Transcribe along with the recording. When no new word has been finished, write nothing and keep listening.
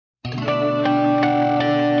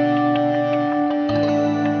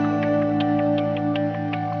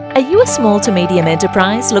Are you a small to medium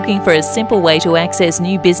enterprise looking for a simple way to access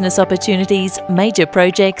new business opportunities, major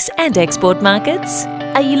projects and export markets?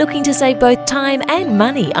 Are you looking to save both time and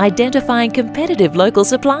money identifying competitive local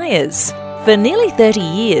suppliers? For nearly 30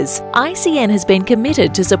 years, ICN has been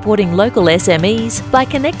committed to supporting local SMEs by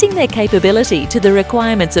connecting their capability to the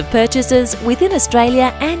requirements of purchasers within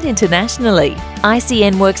Australia and internationally.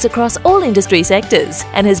 ICN works across all industry sectors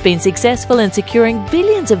and has been successful in securing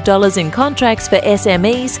billions of dollars in contracts for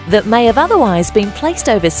SMEs that may have otherwise been placed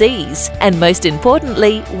overseas. And most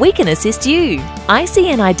importantly, we can assist you.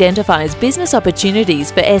 ICN identifies business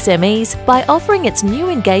opportunities for SMEs by offering its new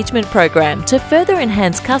engagement program to further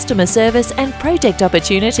enhance customer service and project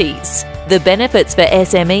opportunities. The benefits for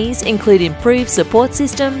SMEs include improved support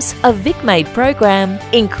systems, a VIC-made program,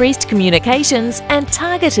 increased communications and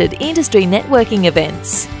targeted industry networking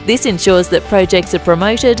events. This ensures that projects are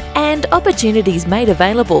promoted and opportunities made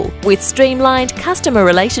available with streamlined customer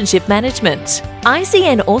relationship management.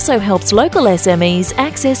 ICN also helps local SMEs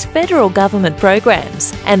access federal government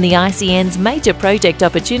programs and the ICN's major project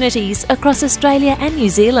opportunities across Australia and New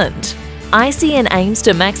Zealand. ICN aims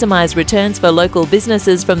to maximise returns for local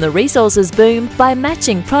businesses from the resources boom by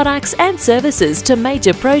matching products and services to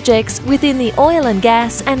major projects within the oil and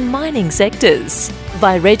gas and mining sectors.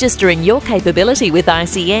 By registering your capability with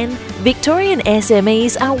ICN, Victorian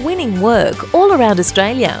SMEs are winning work all around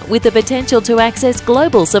Australia with the potential to access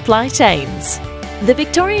global supply chains. The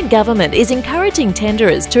Victorian Government is encouraging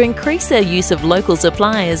tenderers to increase their use of local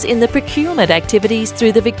suppliers in the procurement activities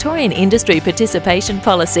through the Victorian Industry Participation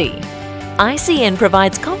Policy. ICN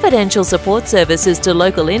provides confidential support services to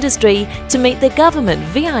local industry to meet the government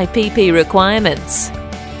VIPP requirements.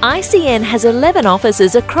 ICN has 11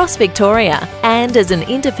 offices across Victoria and, as an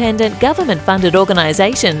independent government-funded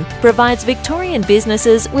organisation, provides Victorian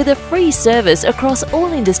businesses with a free service across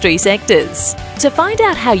all industry sectors. To find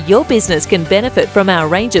out how your business can benefit from our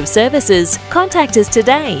range of services, contact us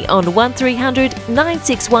today on 1300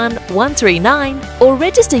 961 139 or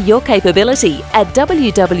register your capability at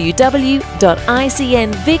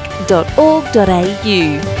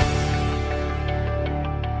www.icnvic.org.au.